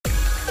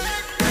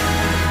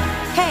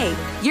Hey,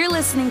 you're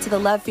listening to the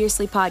Love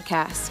Fiercely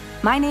podcast.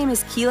 My name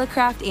is Keela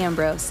Craft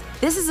Ambrose.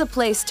 This is a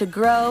place to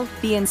grow,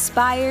 be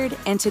inspired,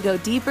 and to go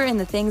deeper in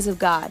the things of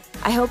God.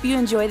 I hope you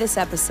enjoy this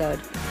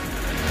episode.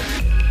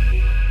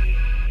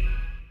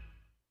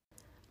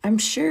 I'm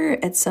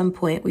sure at some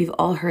point we've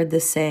all heard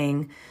the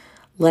saying,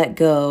 let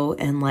go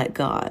and let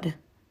God.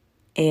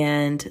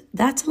 And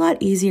that's a lot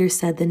easier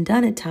said than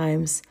done at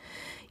times.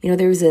 You know,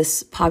 there was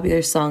this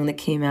popular song that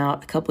came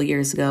out a couple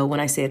years ago. When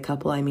I say a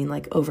couple, I mean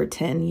like over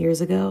 10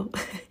 years ago.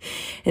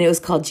 And it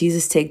was called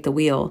Jesus Take the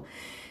Wheel.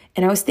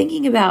 And I was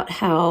thinking about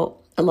how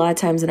a lot of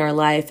times in our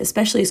life,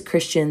 especially as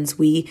Christians,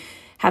 we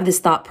have this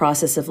thought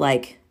process of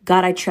like,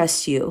 God, I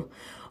trust you.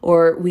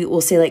 Or we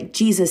will say like,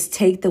 Jesus,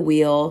 take the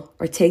wheel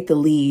or take the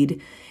lead.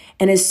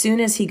 And as soon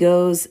as he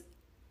goes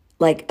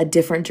like a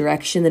different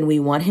direction than we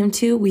want him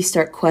to, we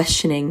start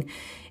questioning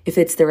if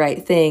it's the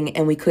right thing.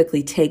 And we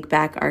quickly take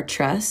back our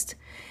trust.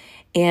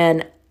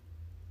 And,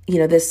 you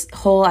know, this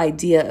whole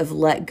idea of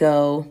let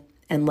go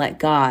and let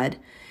God,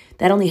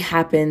 that only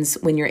happens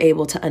when you're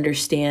able to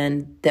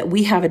understand that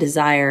we have a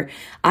desire.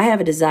 I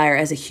have a desire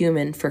as a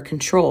human for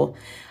control.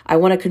 I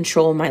want to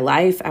control my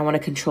life. I want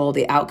to control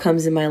the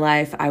outcomes in my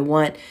life. I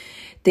want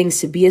things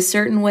to be a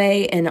certain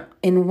way. And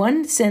in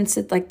one sense,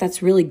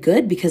 that's really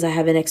good because I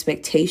have an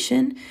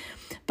expectation.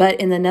 But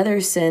in another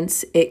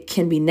sense, it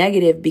can be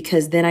negative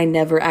because then I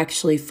never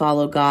actually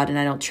follow God and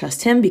I don't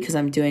trust him because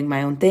I'm doing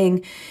my own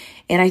thing.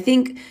 And I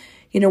think,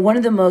 you know, one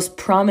of the most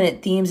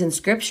prominent themes in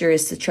Scripture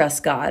is to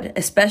trust God,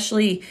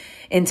 especially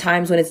in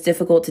times when it's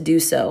difficult to do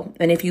so.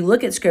 And if you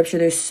look at Scripture,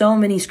 there's so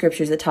many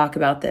scriptures that talk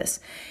about this.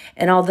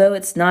 And although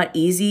it's not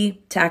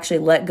easy to actually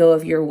let go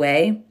of your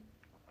way,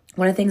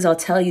 one of the things I'll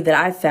tell you that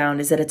I've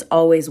found is that it's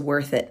always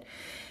worth it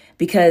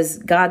because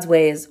God's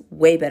way is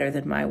way better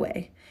than my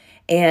way.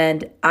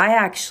 And I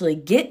actually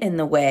get in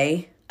the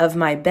way of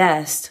my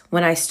best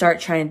when I start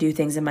trying to do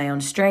things in my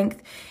own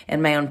strength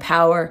and my own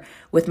power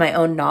with my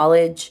own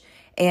knowledge.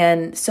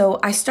 And so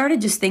I started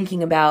just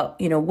thinking about,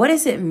 you know, what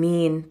does it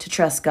mean to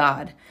trust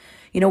God?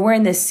 You know, we're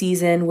in this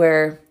season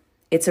where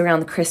it's around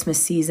the Christmas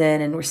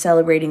season and we're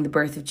celebrating the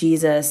birth of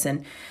Jesus.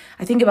 And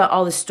I think about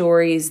all the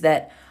stories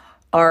that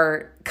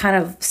are kind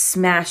of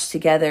smashed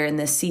together in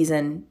this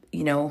season,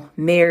 you know,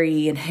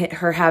 Mary and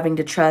her having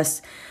to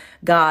trust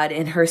God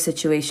in her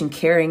situation,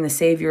 carrying the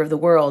Savior of the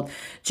world.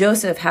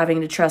 Joseph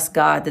having to trust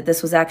God that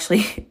this was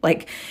actually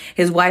like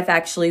his wife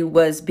actually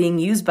was being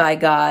used by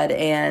God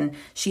and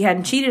she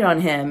hadn't cheated on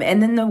him.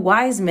 And then the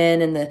wise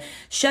men and the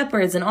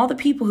shepherds and all the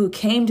people who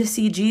came to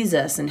see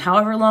Jesus and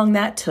however long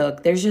that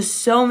took. There's just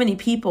so many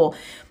people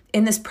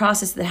in this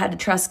process that had to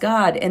trust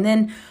God. And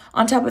then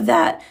on top of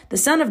that, the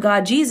Son of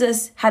God,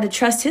 Jesus, had to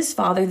trust his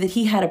Father that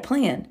he had a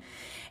plan.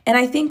 And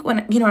I think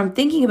when, you know, I'm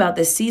thinking about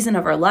this season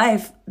of our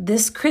life,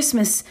 this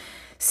Christmas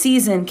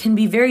season can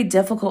be very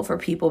difficult for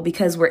people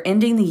because we're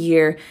ending the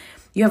year.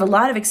 You have a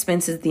lot of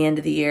expenses at the end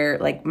of the year.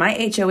 Like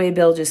my HOA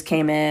bill just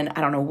came in. I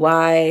don't know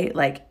why,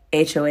 like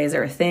HOAs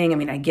are a thing. I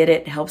mean, I get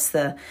it. It helps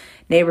the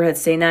neighborhood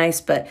stay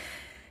nice. But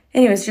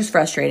anyway, it's just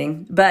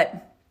frustrating.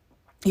 But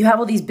you have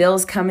all these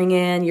bills coming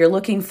in. You're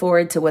looking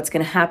forward to what's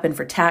going to happen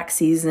for tax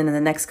season in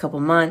the next couple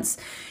months.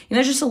 You know,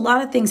 there's just a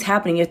lot of things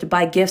happening. You have to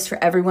buy gifts for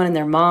everyone and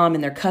their mom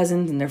and their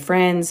cousins and their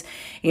friends.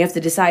 You have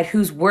to decide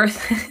who's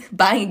worth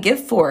buying a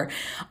gift for.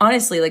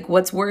 Honestly, like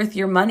what's worth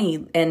your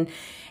money. And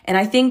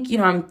I think, you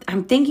know,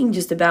 I'm thinking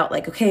just about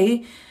like,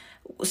 okay,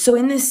 so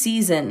in this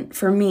season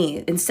for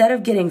me, instead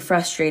of getting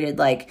frustrated,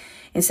 like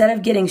instead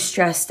of getting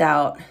stressed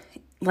out,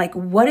 like,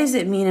 what does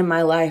it mean in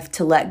my life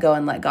to let go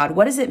and let God?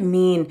 What does it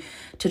mean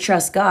to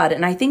trust God?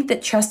 And I think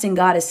that trusting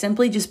God is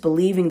simply just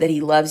believing that he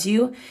loves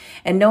you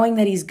and knowing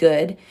that he's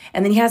good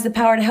and then he has the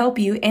power to help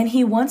you and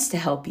he wants to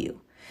help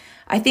you.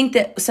 I think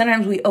that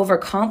sometimes we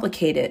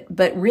overcomplicate it,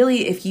 but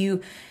really if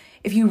you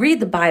read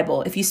the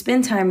Bible, if you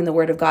spend time in the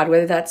Word of God,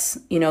 whether that's,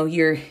 you know,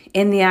 you're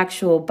in the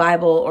actual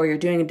Bible or you're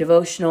doing a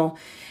devotional,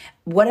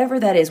 whatever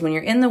that is, when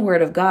you're in the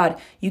Word of God,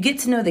 you get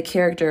to know the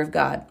character of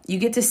God. You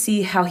get to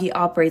see how he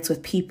operates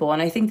with people.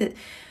 And I think that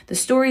the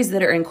stories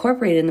that are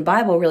incorporated in the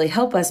Bible really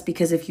help us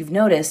because if you've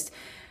noticed,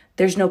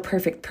 there's no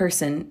perfect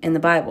person in the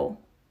Bible.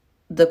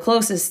 The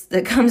closest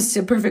that comes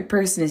to a perfect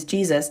person is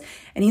Jesus.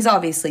 And he's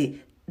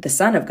obviously the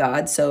Son of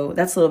God, so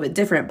that's a little bit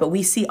different. But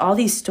we see all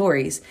these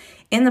stories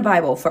in the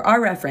Bible for our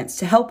reference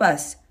to help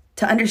us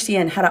to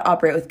understand how to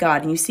operate with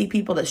God. And you see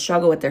people that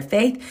struggle with their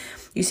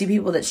faith. You see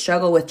people that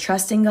struggle with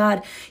trusting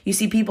God. You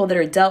see people that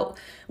are dealt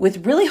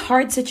with really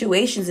hard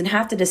situations and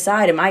have to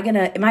decide, am I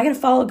gonna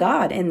follow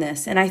God in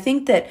this? And I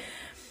think that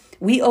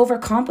we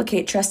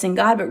overcomplicate trusting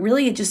God, but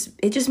really it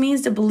just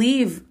means to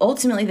believe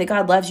ultimately that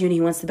God loves you and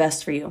he wants the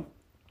best for you.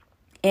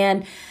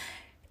 And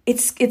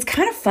it's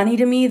kind of funny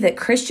to me that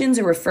Christians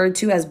are referred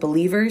to as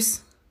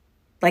believers.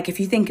 Like if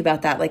you think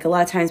about that, like a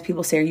lot of times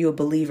people say, are you a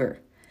believer?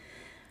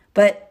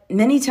 But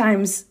many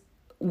times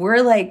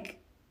we're like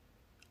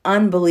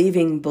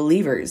unbelieving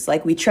believers.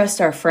 Like we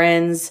trust our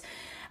friends.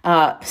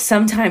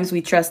 Sometimes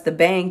we trust the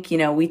bank. You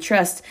know, we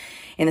trust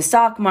in the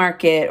stock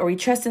market, or we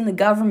trust in the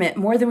government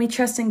more than we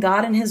trust in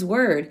God and his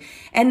word.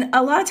 And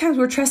a lot of times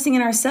we're trusting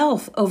in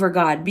ourselves over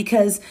God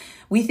because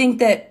we think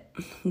that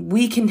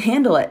we can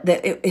handle it.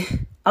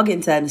 I'll get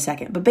into that in a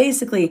second. But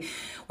basically,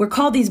 we're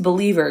called these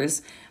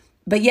believers,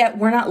 but yet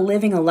we're not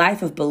living a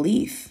life of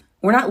belief.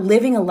 We're not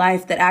living a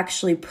life that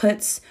actually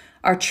puts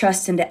our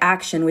trust into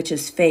action, which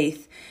is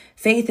faith.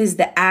 Faith is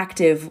the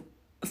active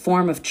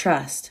form of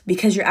trust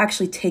because you're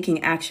actually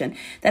taking action.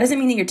 That doesn't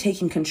mean that you're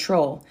taking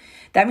control.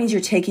 That means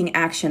you're taking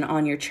action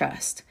on your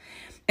trust.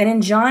 And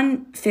in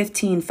John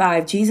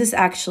 15:5, Jesus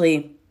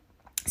actually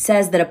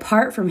says that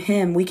apart from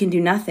him, we can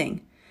do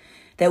nothing,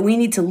 that we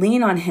need to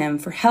lean on him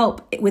for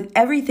help with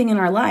everything in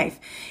our life.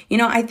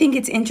 I think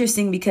it's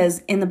interesting because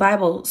in the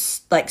Bible,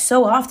 like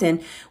so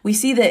often, we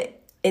see that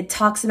it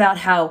talks about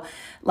how,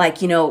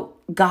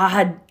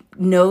 God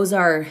knows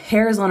our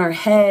hairs on our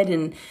head,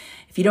 and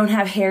if you don't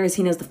have hairs,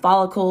 he knows the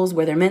follicles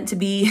where they're meant to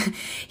be.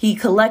 He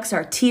collects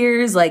our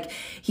tears.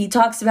 He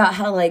talks about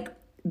how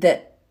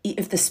that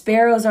if the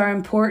sparrows are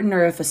important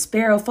or if a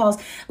sparrow falls,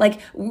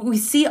 we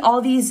see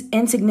all these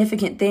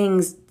insignificant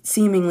things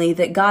seemingly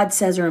that God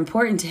says are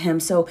important to him.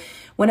 So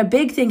when a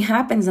big thing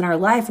happens in our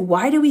life,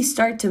 why do we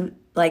start to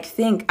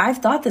think, I've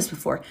thought this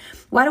before.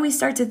 Why do we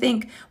start to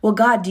think, well,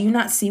 God, do you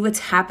not see what's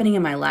happening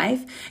in my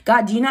life?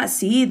 God, do you not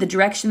see the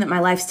direction that my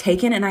life's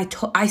taken? And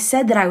I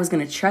said that I was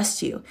going to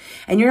trust you,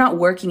 and you're not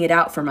working it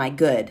out for my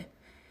good.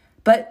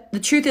 But the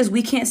truth is,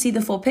 we can't see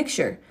the full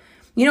picture.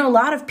 A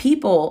lot of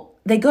people,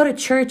 they go to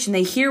church and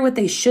they hear what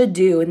they should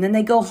do, and then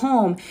they go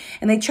home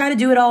and they try to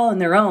do it all on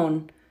their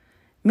own,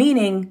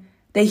 meaning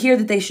they hear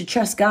that they should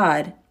trust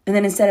God. And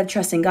then instead of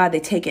trusting God, they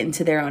take it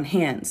into their own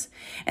hands.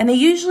 And they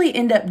usually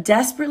end up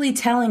desperately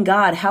telling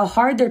God how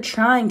hard they're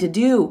trying to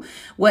do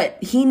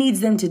what he needs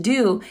them to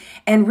do.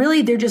 And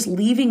really, they're just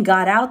leaving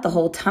God out the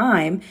whole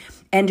time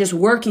and just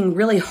working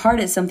really hard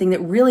at something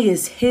that really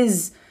is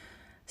his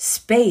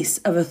space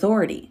of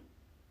authority.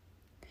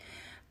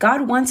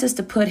 God wants us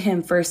to put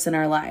him first in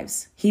our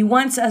lives. He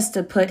wants us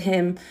to put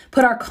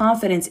our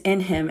confidence in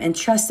him and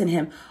trust in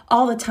him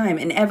all the time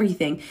in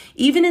everything,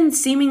 even in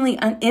seemingly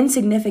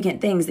insignificant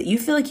things that you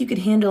feel like you could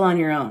handle on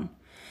your own.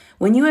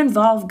 When you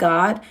involve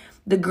God,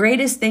 the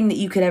greatest thing that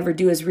you could ever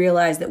do is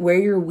realize that where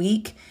you're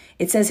weak,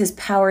 it says his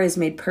power is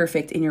made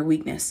perfect in your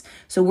weakness.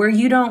 So where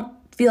you don't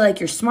feel like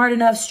you're smart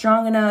enough,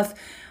 strong enough,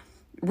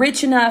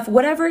 rich enough,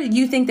 whatever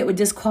you think that would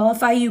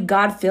disqualify you,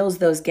 God fills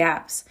those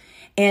gaps.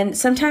 And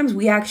sometimes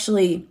we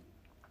actually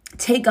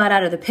take God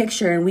out of the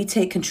picture and we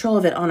take control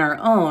of it on our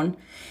own.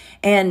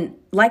 And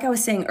like I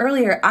was saying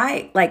earlier,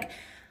 I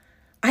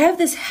have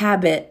this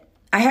habit,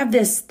 I have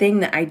this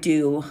thing that I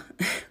do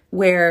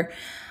where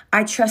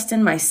I trust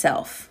in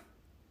myself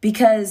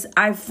because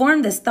I've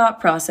formed this thought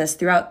process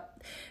throughout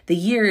the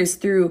years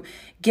through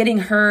getting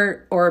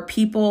hurt or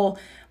people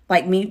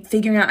like me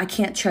figuring out I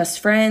can't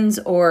trust friends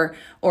or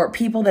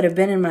people that have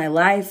been in my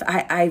life.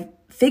 I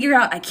figure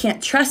out I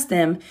can't trust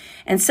them.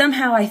 And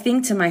somehow I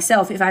think to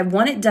myself, if I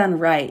want it done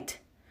right,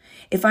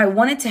 if I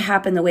want it to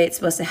happen the way it's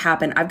supposed to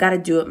happen, I've got to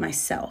do it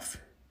myself.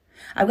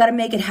 I've got to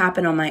make it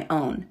happen on my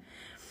own.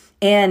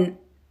 And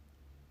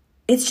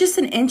it's just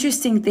an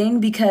interesting thing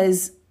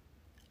because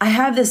I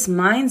have this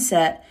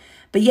mindset,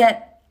 but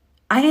yet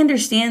I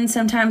understand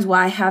sometimes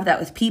why I have that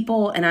with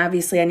people. And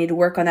obviously I need to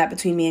work on that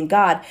between me and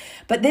God.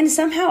 But then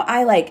somehow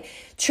I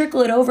trickle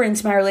it over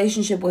into my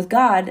relationship with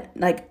God,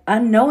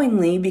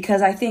 unknowingly,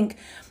 because I think,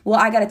 well,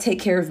 I got to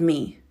take care of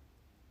me.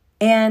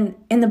 And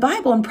in the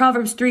Bible, in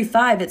Proverbs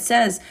 3:5, it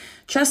says,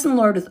 trust in the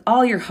Lord with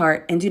all your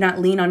heart and do not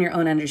lean on your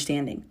own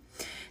understanding.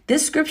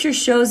 This scripture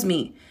shows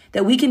me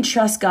that we can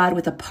trust God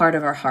with a part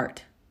of our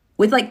heart,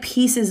 with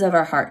pieces of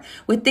our heart,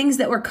 with things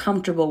that we're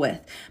comfortable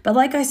with. But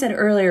like I said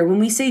earlier, when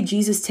we say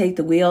Jesus take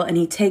the wheel and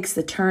he takes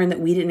the turn that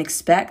we didn't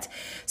expect,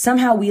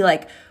 somehow we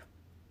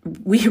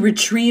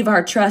retrieve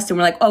our trust and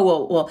we're like,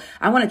 oh, well,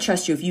 I want to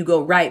trust you if you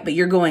go right, but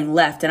you're going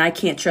left and I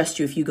can't trust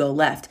you if you go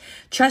left.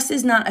 Trust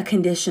is not a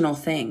conditional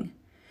thing.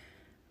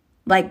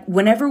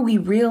 Whenever we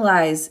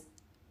realize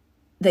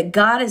that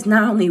God is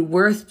not only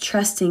worth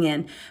trusting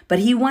in, but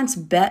he wants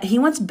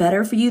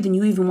better for you than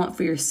you even want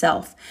for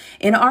yourself.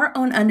 In our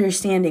own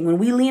understanding, when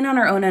we lean on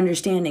our own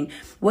understanding,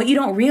 what you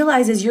don't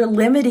realize is you're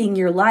limiting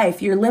your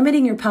life. You're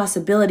limiting your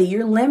possibility.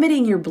 You're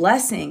limiting your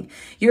blessing.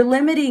 You're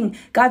limiting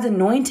God's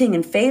anointing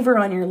and favor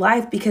on your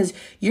life because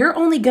you're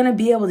only going to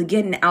be able to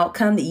get an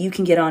outcome that you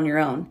can get on your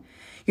own.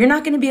 You're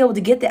not going to be able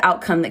to get the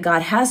outcome that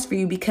God has for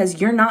you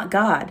because you're not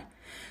God.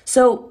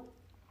 So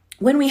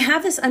when we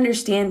have this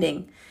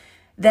understanding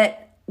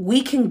that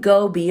we can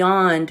go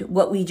beyond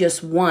what we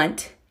just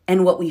want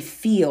and what we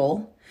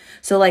feel.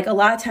 So a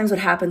lot of times what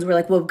happens, we're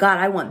like, well, God,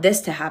 I want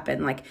this to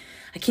happen.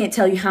 I can't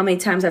tell you how many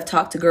times I've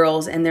talked to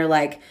girls and they're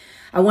like,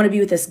 I want to be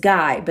with this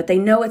guy, but they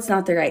know it's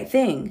not the right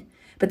thing.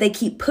 But they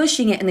keep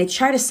pushing it and they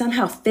try to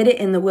somehow fit it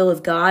in the will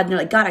of God. And they're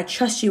like, God, I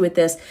trust you with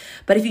this.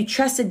 But if you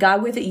trusted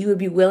God with it, you would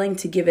be willing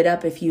to give it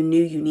up if you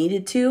knew you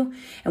needed to.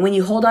 And when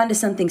you hold on to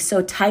something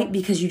so tight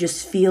because you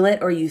just feel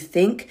it or you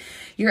think,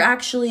 you're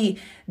actually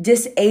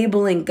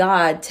disabling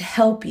God to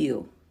help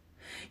you.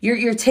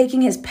 You're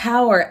taking his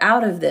power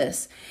out of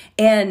this.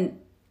 And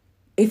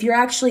if you're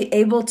actually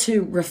able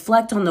to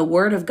reflect on the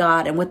word of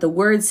God and what the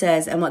word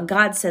says and what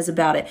God says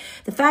about it,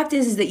 the fact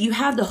is that you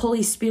have the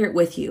Holy Spirit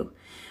with you.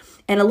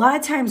 And a lot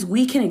of times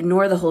we can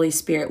ignore the Holy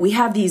Spirit. We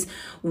have these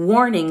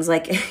warnings,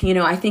 like,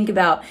 I think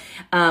about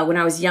when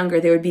I was younger,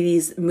 there would be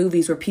these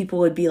movies where people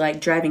would be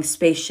like driving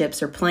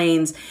spaceships or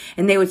planes,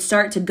 and they would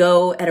start to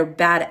go at a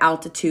bad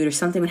altitude or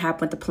something would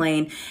happen with the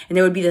plane. And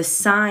there would be this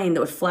sign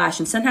that would flash,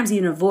 and sometimes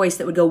even a voice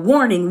that would go,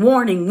 warning,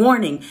 warning,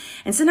 warning.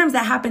 And sometimes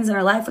that happens in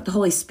our life with the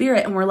Holy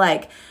Spirit. And we're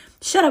like,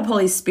 shut up,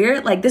 Holy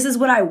Spirit. Like, this is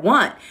what I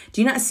want. Do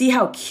you not see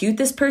how cute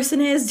this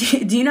person is?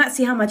 Do you not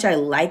see how much I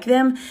like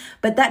them?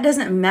 But that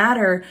doesn't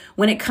matter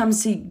when it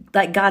comes to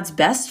like God's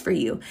best for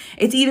you.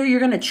 It's either you're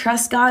going to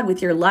trust God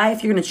with your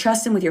life. You're going to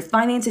trust him with your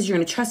finances. You're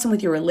going to trust him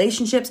with your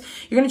relationships.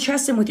 You're going to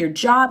trust him with your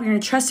job. You're going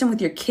to trust him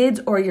with your kids,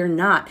 or you're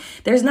not.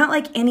 There's not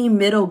like any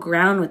middle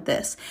ground with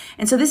this.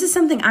 And so this is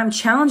something I'm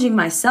challenging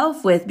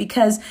myself with,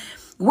 because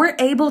we're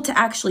able to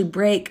actually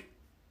break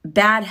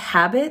bad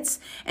habits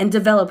and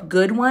develop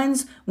good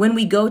ones when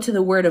we go to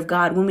the word of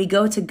God, when we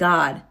go to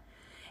God.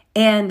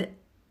 And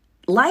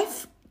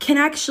life can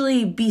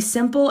actually be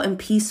simple and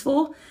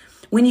peaceful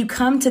when you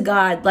come to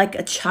God like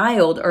a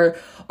child, or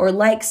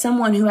like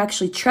someone who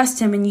actually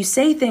trusts him, and you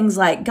say things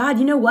like, God,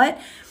 you know what?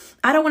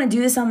 I don't want to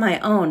do this on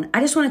my own.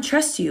 I just want to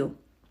trust you.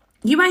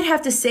 You might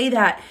have to say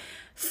that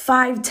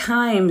 5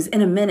 times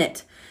in a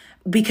minute,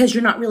 because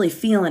you're not really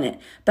feeling it.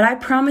 But I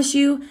promise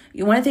you,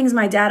 one of the things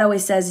my dad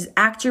always says is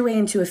act your way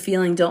into a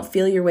feeling, don't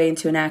feel your way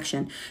into an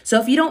action.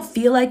 So if you don't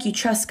feel like you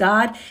trust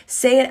God,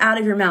 say it out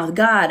of your mouth.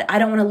 God, I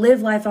don't want to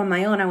live life on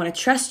my own. I want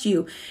to trust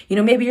you.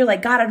 Maybe you're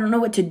like, God, I don't know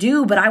what to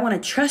do, but I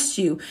want to trust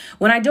you.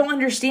 When I don't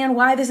understand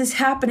why this is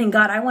happening,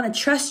 God, I want to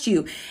trust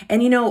you.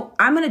 And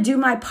I'm going to do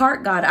my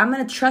part, God. I'm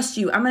going to trust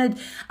you. I'm going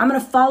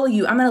to follow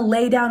you. I'm going to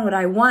lay down what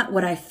I want,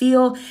 what I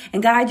feel.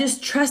 And God, I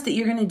just trust that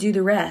you're going to do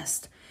the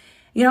rest.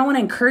 I want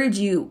to encourage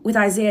you with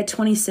Isaiah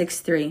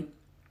 26:3.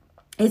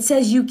 It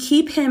says, you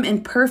keep him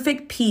in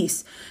perfect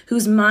peace,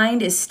 whose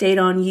mind is stayed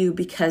on you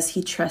because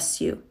he trusts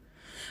you.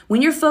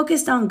 When you're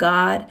focused on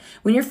God,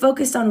 when you're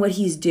focused on what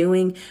he's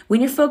doing,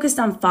 when you're focused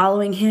on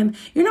following him,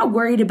 you're not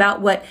worried about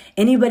what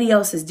anybody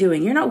else is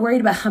doing. You're not worried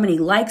about how many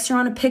likes are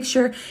on a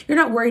picture. You're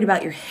not worried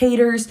about your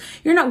haters.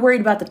 You're not worried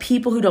about the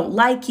people who don't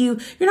like you.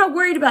 You're not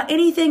worried about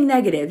anything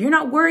negative. You're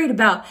not worried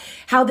about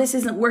how this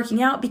isn't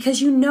working out, because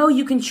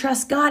you can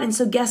trust God. And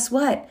so guess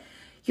what?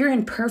 You're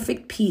in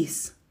perfect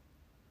peace.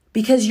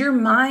 Because your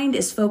mind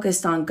is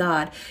focused on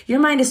God. Your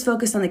mind is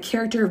focused on the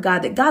character of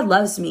God, that God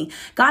loves me.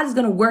 God is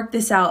going to work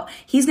this out.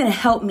 He's going to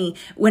help me.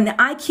 When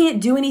I can't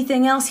do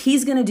anything else,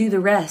 he's going to do the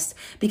rest.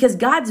 Because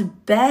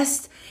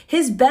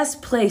his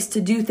best place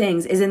to do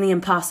things is in the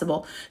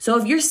impossible. So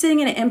if you're sitting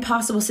in an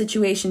impossible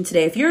situation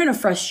today, if you're in a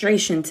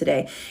frustration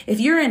today, if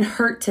you're in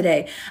hurt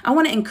today, I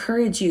want to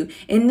encourage you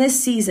in this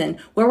season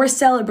where we're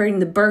celebrating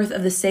the birth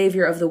of the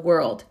Savior of the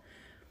world.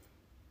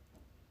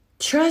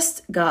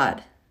 Trust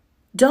God.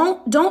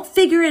 Don't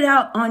figure it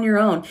out on your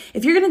own.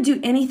 If you're going to do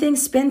anything,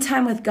 spend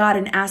time with God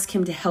and ask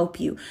him to help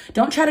you.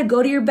 Don't try to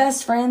go to your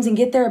best friends and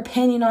get their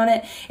opinion on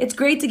it. It's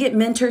great to get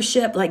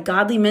mentorship, like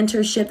godly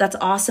mentorship. That's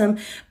awesome.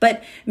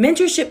 But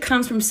mentorship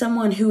comes from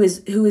someone who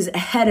is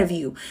ahead of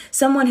you,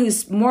 someone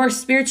who's more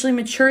spiritually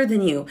mature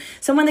than you,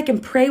 someone that can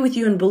pray with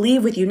you and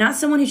believe with you, not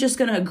someone who's just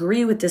going to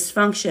agree with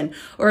dysfunction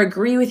or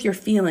agree with your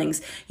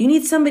feelings. You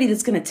need somebody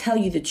that's going to tell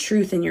you the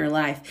truth in your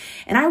life.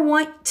 And I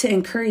want to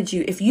encourage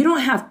you, if you don't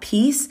have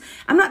peace,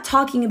 I'm not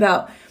talking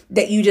about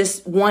that you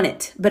just want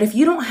it, but if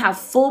you don't have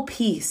full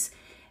peace,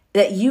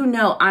 that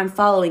I'm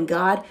following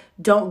God,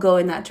 don't go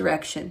in that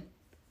direction.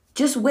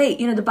 Just wait.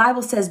 The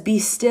Bible says, be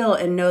still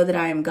and know that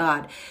I am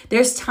God.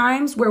 There's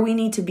times where we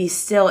need to be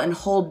still and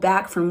hold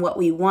back from what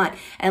we want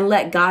and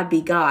let God be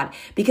God.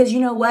 Because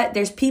you know what?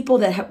 There's people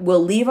that will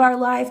leave our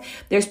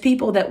life. There's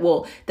people that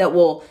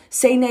will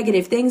say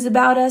negative things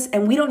about us,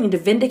 and we don't need to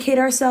vindicate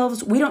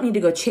ourselves. We don't need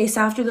to go chase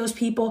after those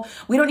people.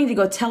 We don't need to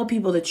go tell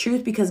people the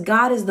truth, because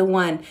God is the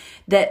one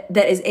that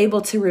is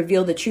able to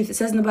reveal the truth. It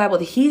says in the Bible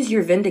that he's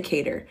your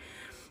vindicator.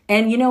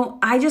 And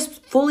I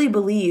just fully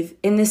believe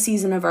in this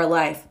season of our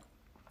life,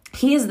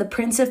 he is the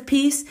Prince of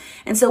Peace.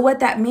 And so what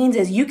that means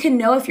is you can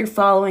know if you're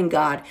following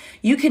God.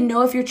 You can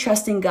know if you're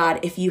trusting God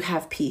if you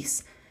have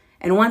peace.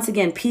 And once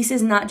again, peace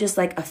is not just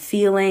like a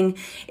feeling.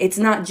 It's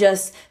not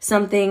just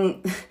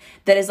something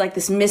that is like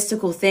this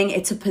mystical thing.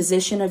 It's a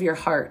position of your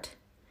heart.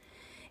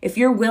 If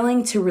you're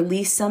willing to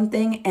release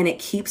something and it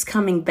keeps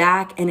coming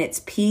back and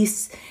it's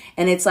peace,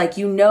 and it's like,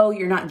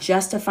 you're not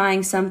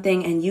justifying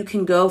something and you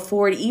can go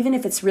forward, even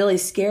if it's really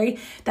scary,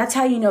 that's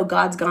how you know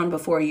God's gone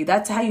before you.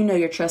 That's how you know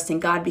you're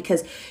trusting God,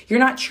 because you're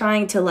not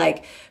trying to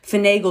like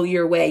finagle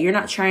your way. You're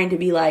not trying to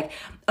be like,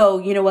 oh,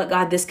 you know what,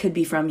 God, this could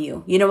be from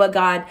you. You know what,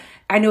 God,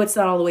 I know it's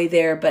not all the way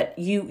there, but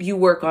you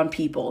work on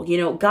people.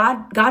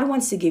 God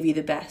wants to give you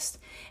the best.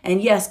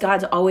 And yes,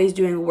 God's always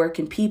doing a work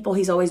in people.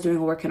 He's always doing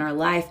a work in our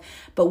life.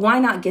 But why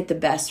not get the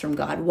best from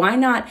God? Why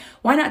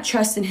not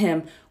trust in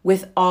him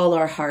with all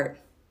our heart?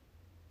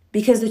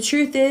 Because the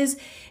truth is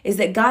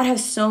that God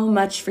has so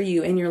much for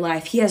you in your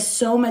life. He has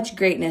so much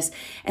greatness,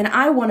 and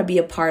I want to be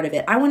a part of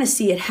it. I want to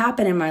see it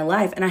happen in my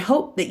life, and I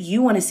hope that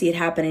you want to see it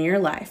happen in your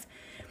life.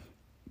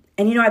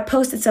 And I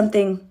posted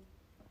something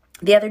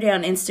the other day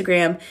on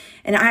Instagram,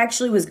 and I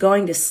actually was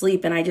going to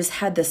sleep, and I just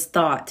had this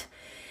thought.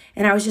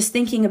 And I was just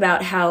thinking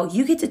about how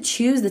you get to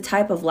choose the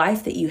type of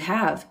life that you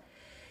have.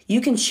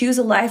 You can choose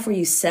a life where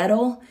you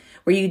settle,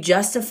 where you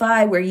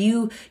justify, where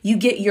you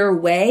get your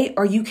way,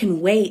 or you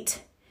can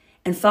wait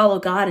and follow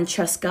God and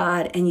trust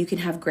God, and you can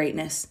have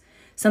greatness.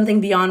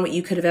 Something beyond what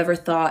you could have ever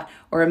thought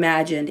or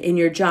imagined in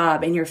your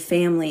job, in your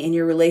family, in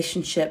your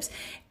relationships,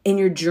 in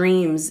your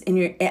dreams, in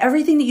your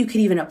everything that you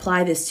could even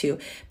apply this to.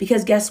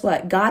 Because guess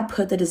what? God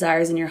put the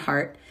desires in your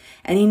heart,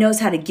 and He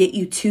knows how to get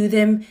you to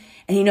them,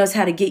 and He knows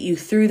how to get you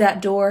through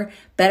that door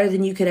better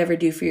than you could ever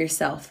do for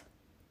yourself.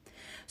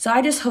 So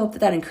I just hope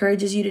that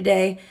encourages you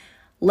today.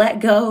 Let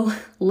go,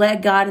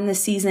 let God in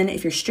this season.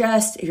 If you're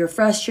stressed, if you're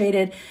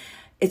frustrated,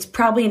 it's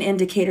probably an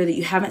indicator that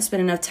you haven't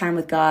spent enough time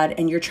with God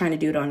and you're trying to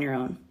do it on your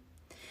own.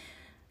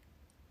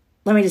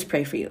 Let me just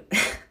pray for you.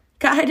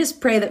 God, I just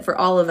pray that for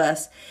all of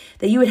us,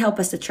 that you would help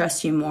us to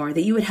trust you more,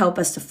 that you would help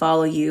us to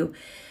follow you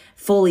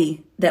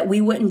fully, that we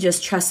wouldn't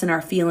just trust in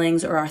our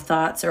feelings or our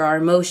thoughts or our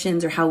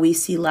emotions or how we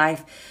see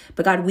life.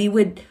 But God, we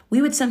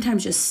would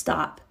sometimes just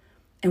stop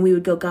and we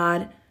would go,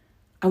 God,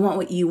 I want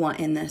what you want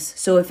in this.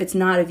 So if it's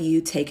not of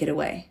you, take it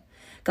away.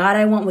 God,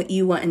 I want what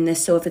you want in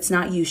this. So if it's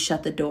not you,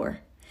 shut the door.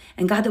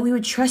 And God, that we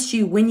would trust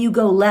you when you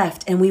go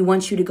left and we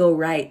want you to go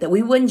right. That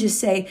we wouldn't just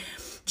say,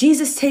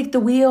 Jesus, take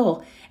the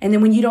wheel. And then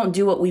when you don't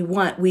do what we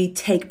want, we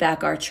take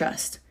back our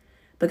trust.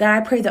 But God, I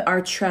pray that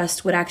our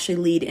trust would actually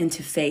lead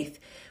into faith,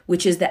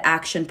 which is the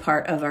action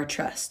part of our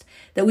trust.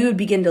 That we would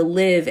begin to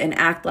live and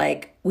act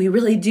like we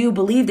really do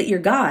believe that you're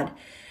God,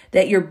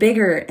 that you're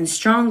bigger and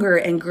stronger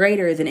and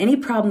greater than any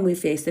problem we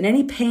face, than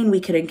any pain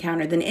we could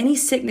encounter, than any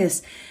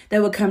sickness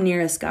that would come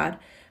near us, God.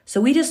 So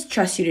we just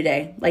trust you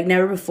today like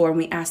never before, and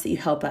we ask that you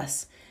help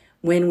us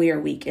when we are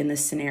weak in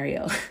this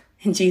scenario.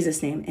 In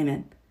Jesus' name,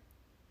 amen.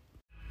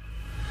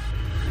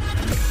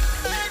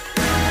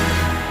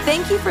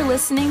 Thank you for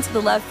listening to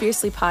the Love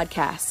Fiercely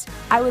podcast.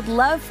 I would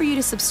love for you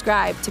to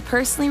subscribe to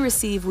personally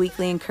receive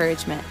weekly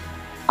encouragement.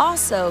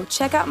 Also,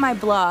 check out my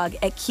blog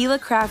at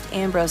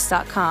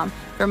KeilaCraftAmbrose.com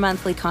for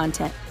monthly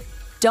content.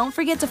 Don't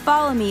forget to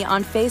follow me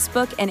on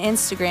Facebook and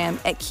Instagram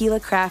at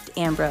Keila Craft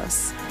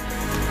Ambrose.